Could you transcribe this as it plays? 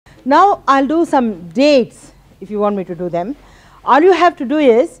Now I'll do some dates if you want me to do them. All you have to do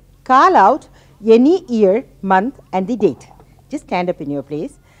is call out any year, month and the date. Just stand up in your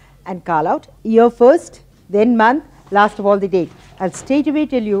place and call out year first, then month, last of all the date. I'll straight away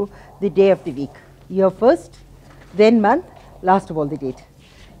tell you the day of the week. Year first, then month, last of all the date.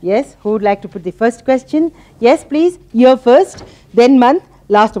 Yes, who would like to put the first question? Yes, please. Year first, then month,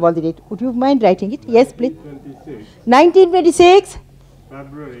 last of all the date. Would you mind writing it? Yes, please. 1926.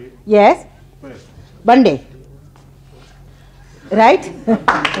 February. Yes. 1st. Monday. Right?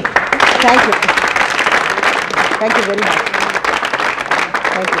 Thank you. Thank you very much.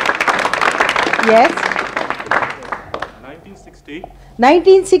 Thank you. Yes. 1960.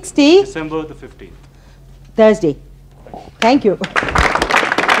 1960. December the 15th. Thursday. Thank you.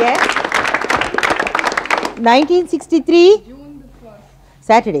 Yes. 1963. June the 1st.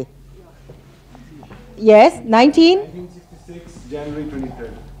 Saturday. Yes. 1966. January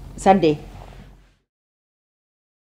 23rd. Sunday.